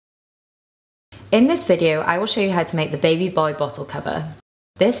In this video, I will show you how to make the baby boy bottle cover.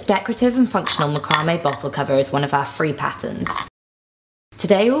 This decorative and functional macrame bottle cover is one of our free patterns.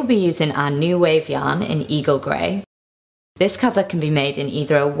 Today we'll be using our new wave yarn in Eagle Grey. This cover can be made in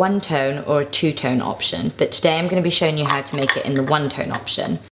either a one-tone or a two-tone option, but today I'm going to be showing you how to make it in the one-tone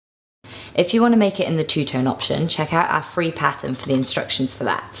option. If you want to make it in the two-tone option, check out our free pattern for the instructions for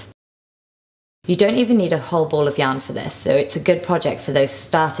that. You don't even need a whole ball of yarn for this, so it's a good project for those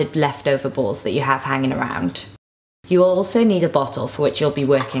started leftover balls that you have hanging around. You will also need a bottle for which you'll be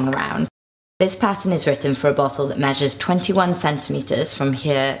working around. This pattern is written for a bottle that measures 21 centimetres from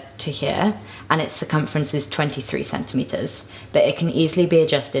here to here, and its circumference is 23 centimetres, but it can easily be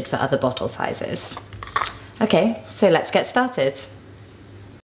adjusted for other bottle sizes. Okay, so let's get started.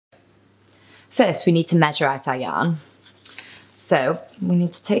 First, we need to measure out our yarn. So we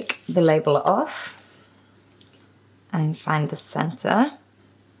need to take the label off and find the centre.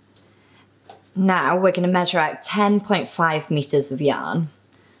 Now we're going to measure out 10.5 metres of yarn.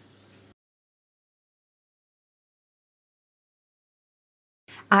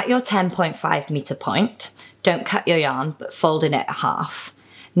 At your 10.5 metre point, don't cut your yarn but fold in it half.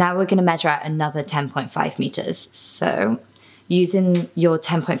 Now we're going to measure out another 10.5 metres. So using your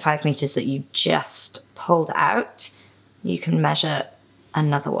 10.5 metres that you just pulled out, you can measure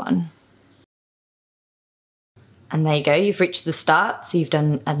another one. And there you go, you've reached the start, so you've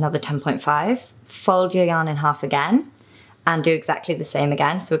done another 10.5. Fold your yarn in half again and do exactly the same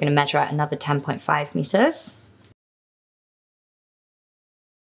again. So we're going to measure out another 10.5 metres.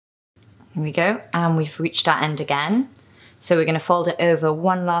 Here we go, and we've reached our end again. So we're going to fold it over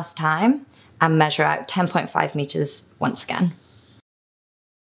one last time and measure out 10.5 metres once again.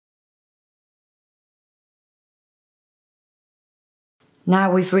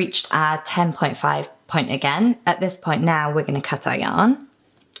 Now we've reached our 10.5 point again. At this point now we're going to cut our yarn,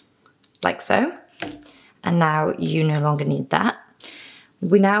 like so. And now you no longer need that.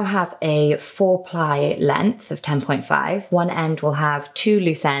 We now have a 4-ply length of 10.5. One end will have 2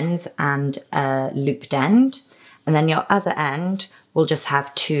 loose ends and a looped end. And then your other end will just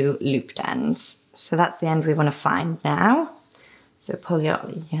have 2 looped ends. So that's the end we want to find now. So pull your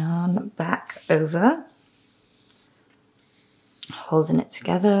yarn back over, holding it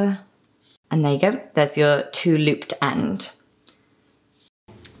together, and there you go, there's your 2 looped end.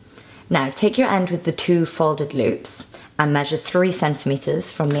 Now take your end with the 2 folded loops and measure 3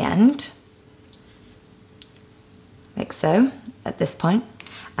 centimetres from the end, like so, at this point.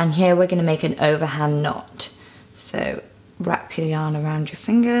 And here we're going to make an overhand knot. So wrap your yarn around your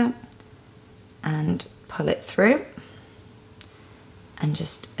finger and pull it through. And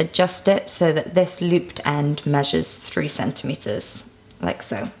just adjust it so that this looped end measures 3 centimetres, like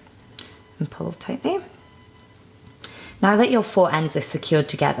so, and pull tightly. Now that your 4 ends are secured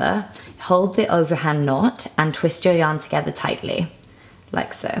together, hold the overhand knot and twist your yarn together tightly,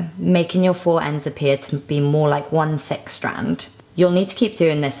 like so, making your 4 ends appear to be more like one thick strand. You'll need to keep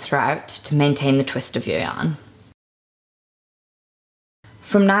doing this throughout to maintain the twist of your yarn.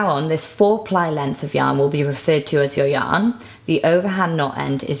 From now on, this 4-ply length of yarn will be referred to as your yarn. The overhand knot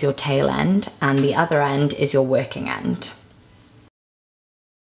end is your tail end, and the other end is your working end.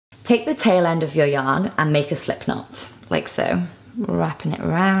 Take the tail end of your yarn and make a slip knot, like so, wrapping it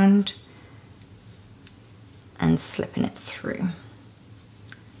around and slipping it through,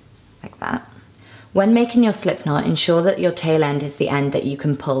 like that. When making your slip knot, ensure that your tail end is the end that you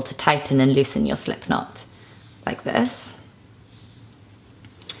can pull to tighten and loosen your slip knot, like this.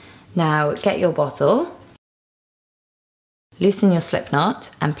 Now get your bottle, loosen your slip knot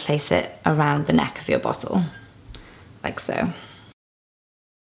and place it around the neck of your bottle, like so.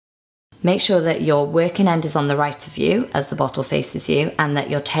 Make sure that your working end is on the right of you as the bottle faces you, and that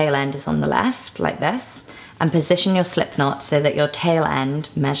your tail end is on the left, like this. And position your slip knot so that your tail end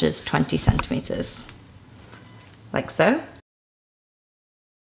measures 20 centimetres, like so.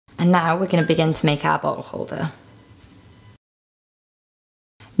 And now we're going to begin to make our bottle holder.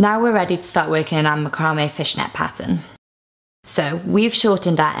 Now we're ready to start working in our macrame fishnet pattern. So we've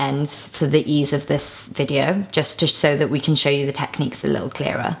shortened our ends for the ease of this video, just so that we can show you the techniques a little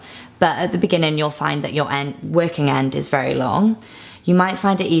clearer. But at the beginning you'll find that your working end is very long. You might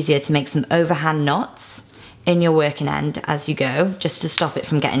find it easier to make some overhand knots in your working end as you go, just to stop it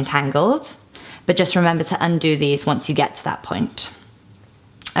from getting tangled. But just remember to undo these once you get to that point.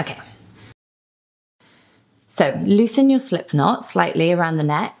 Okay. So loosen your slip knot slightly around the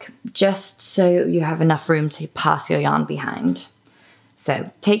neck, just so you have enough room to pass your yarn behind. So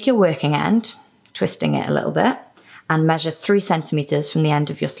take your working end, twisting it a little bit, and measure 3 centimetres from the end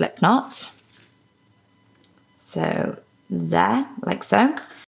of your slip knot. So there, like so.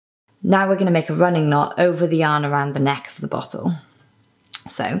 Now we're going to make a running knot over the yarn around the neck of the bottle.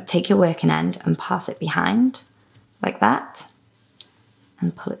 So take your working end and pass it behind like that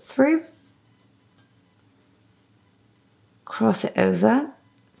and pull it through. Cross it over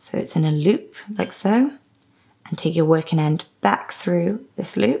so it's in a loop like so, and take your working end back through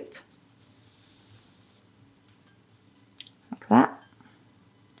this loop like that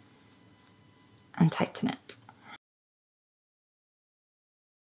and tighten it.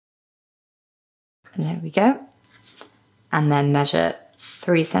 And there we go. And then measure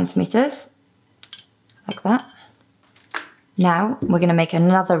 3 centimeters like that. Now we're going to make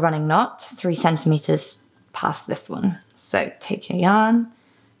another running knot 3 centimeters past this one. So take your yarn,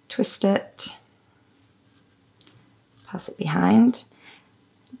 twist it, pass it behind.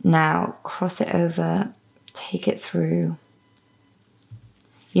 Now cross it over, take it through.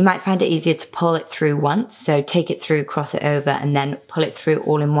 You might find it easier to pull it through once, so take it through, cross it over, and then pull it through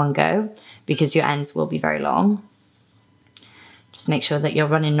all in one go, because your ends will be very long. Just make sure that your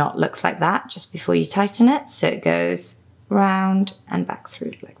running knot looks like that just before you tighten it, so it goes round and back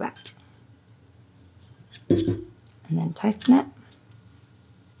through like that. And then tighten it.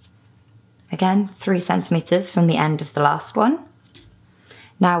 Again, 3 centimeters from the end of the last one.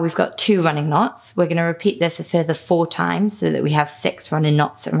 Now we've got 2 running knots. We're going to repeat this a further 4 times so that we have 6 running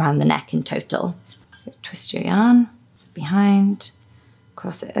knots around the neck in total. So twist your yarn, behind,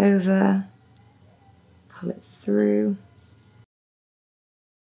 cross it over, pull it through.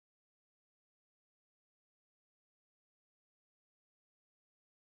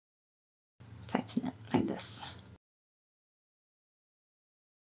 Tighten it like this.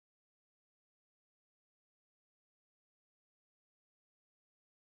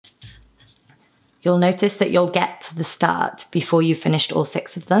 You'll notice that you'll get to the start before you've finished all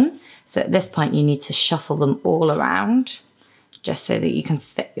 6 of them. So at this point you need to shuffle them all around just so that you can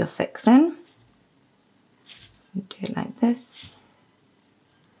fit your 6 in. So do it like this.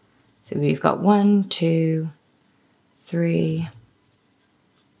 So we've got 1, 2, 3,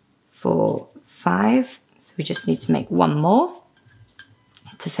 4, 5. So we just need to make 1 more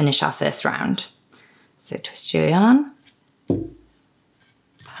to finish our first round. So twist your yarn,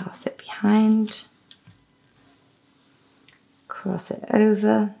 pass it behind, cross it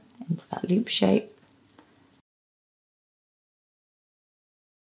over into that loop shape,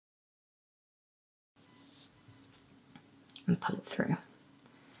 and pull it through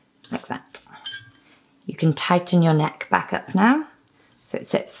like that. You can tighten your neck back up now so it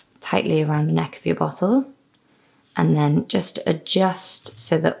sits tightly around the neck of your bottle, and then just adjust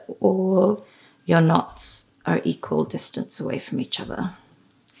so that all your knots are equal distance away from each other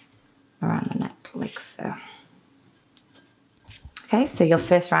around the neck like so. Okay, so your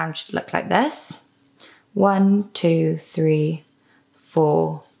first round should look like this. 1, 2, 3,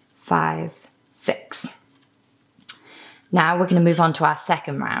 4, 5, 6. Now we're going to move on to our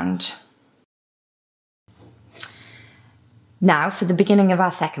second round. Now for the beginning of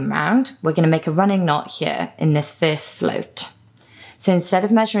our second round, we're going to make a running knot here in this first float. So instead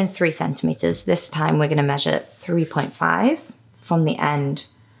of measuring 3 centimeters, this time we're going to measure 3.5 from the end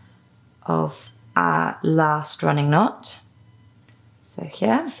of our last running knot. So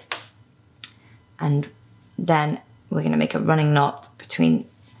here, and then we're going to make a running knot between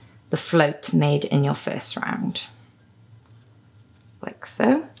the float made in your first round, like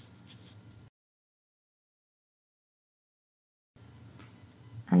so.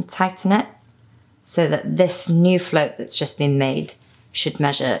 And tighten it so that this new float that's just been made should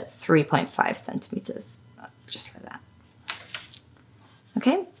measure 3.5 centimeters, just like that.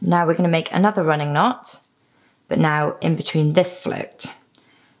 Okay, now we're going to make another running knot, but now in between this float.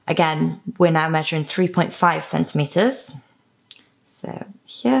 Again, we're now measuring 3.5 centimeters. So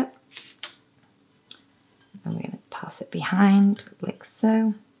here, and we're going to pass it behind like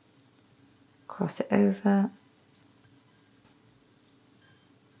so, cross it over,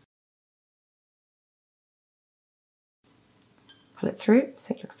 pull it through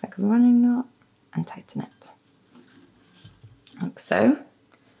so it looks like a running knot, and tighten it like so.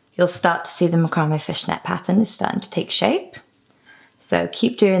 You'll start to see the macrame fishnet pattern is starting to take shape. So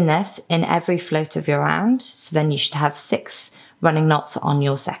keep doing this in every float of your round, so then you should have 6 running knots on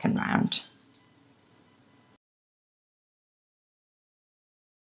your second round.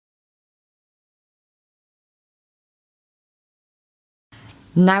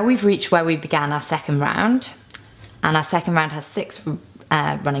 Now we've reached where we began our second round, and our second round has 6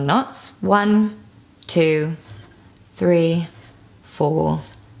 running knots. 1, 2, 3, 4,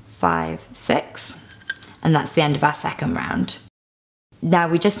 5, 6, and that's the end of our second round. Now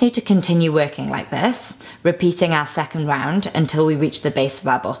we just need to continue working like this, repeating our second round until we reach the base of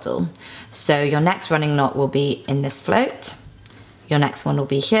our bottle. So your next running knot will be in this float, your next one will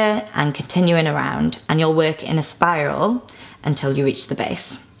be here, and continuing around, and you'll work in a spiral until you reach the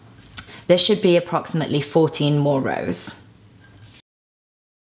base. This should be approximately 14 more rows.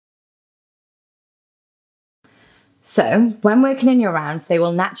 So when working in your rounds, they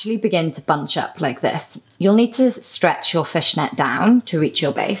will naturally begin to bunch up like this. You'll need to stretch your fishnet down to reach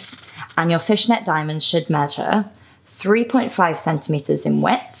your base, and your fishnet diamonds should measure 3.5 centimeters in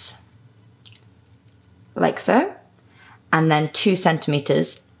width, like so, and then 2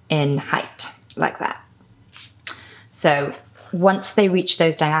 centimeters in height, like that. So once they reach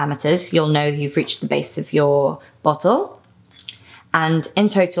those diameters, you'll know you've reached the base of your bottle, and in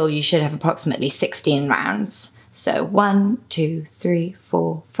total you should have approximately 16 rounds. So 1, 2, 3,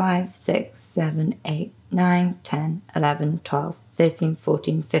 4, 5, 6, 7, 8, 9, 10, 11, 12, 13,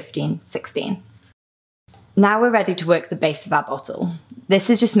 14, 15, 16. Now we're ready to work the base of our bottle. This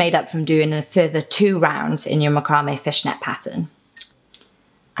is just made up from doing a further 2 rounds in your macrame fishnet pattern.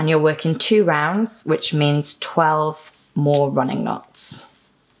 And you're working 2 rounds, which means 12 more running knots.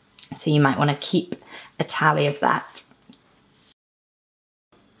 So you might want to keep a tally of that.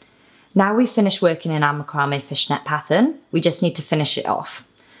 Now we've finished working in our macrame fishnet pattern, we just need to finish it off.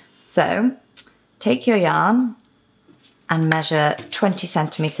 So take your yarn and measure 20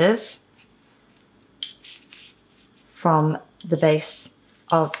 centimeters from the base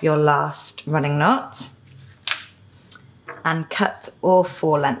of your last running knot and cut all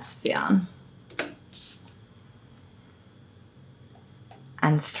 4 lengths of yarn.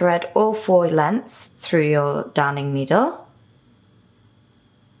 And thread all 4 lengths through your darning needle.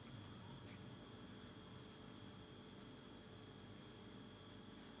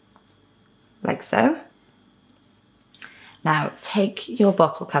 Like so. Now take your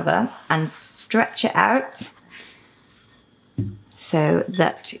bottle cover and stretch it out so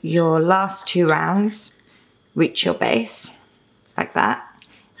that your last 2 rounds reach your base, like that.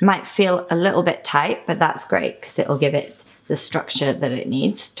 It might feel a little bit tight, but that's great because it'll give it the structure that it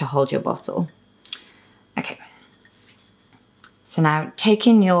needs to hold your bottle. Okay. So now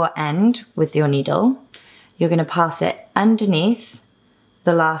taking your end with your needle, you're going to pass it underneath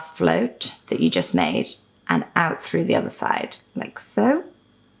the last float that you just made and out through the other side, like so.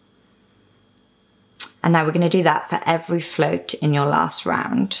 And now we're going to do that for every float in your last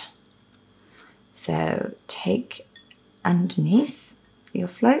round. So take underneath your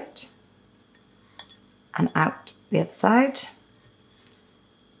float and out the other side,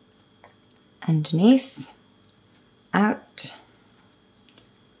 underneath, out,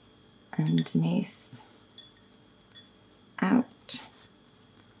 underneath, out.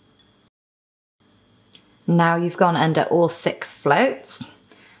 Now you've gone under all 6 floats,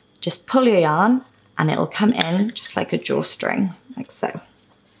 just pull your yarn and it'll come in just like a drawstring, like so.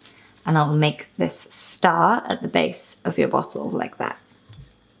 And I'll make this star at the base of your bottle, like that.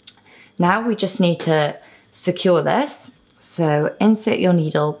 Now we just need to secure this. So insert your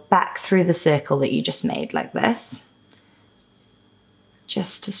needle back through the circle that you just made, like this,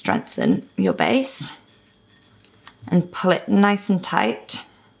 just to strengthen your base, and pull it nice and tight.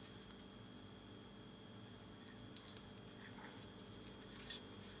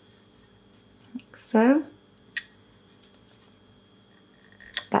 So,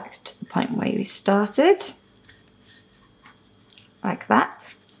 back to the point where we started, like that.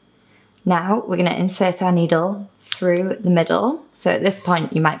 Now we're going to insert our needle through the middle. So at this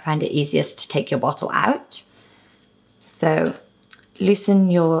point you might find it easiest to take your bottle out. So loosen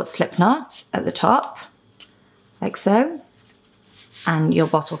your slip knot at the top, like so, and your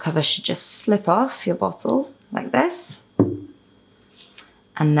bottle cover should just slip off your bottle, like this.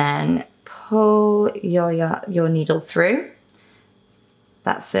 And then pull your needle through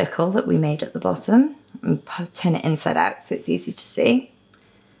that circle that we made at the bottom and turn it inside out so it's easy to see,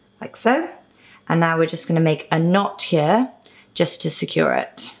 like so. And now we're just going to make a knot here just to secure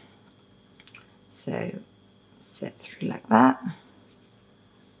it. So sit through like that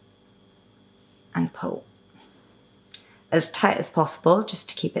and pull as tight as possible just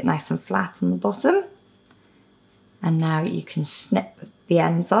to keep it nice and flat on the bottom. And now you can snip the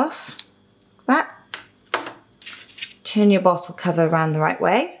ends off. That. Turn your bottle cover around the right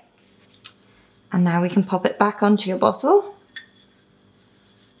way, and now we can pop it back onto your bottle,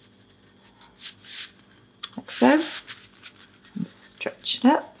 like so, and stretch it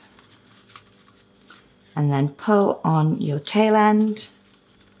up, and then pull on your tail end,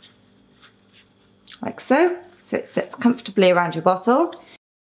 like so, so it sits comfortably around your bottle.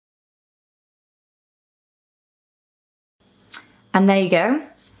 And there you go.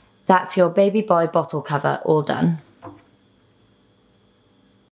 That's your baby boy bottle cover all done.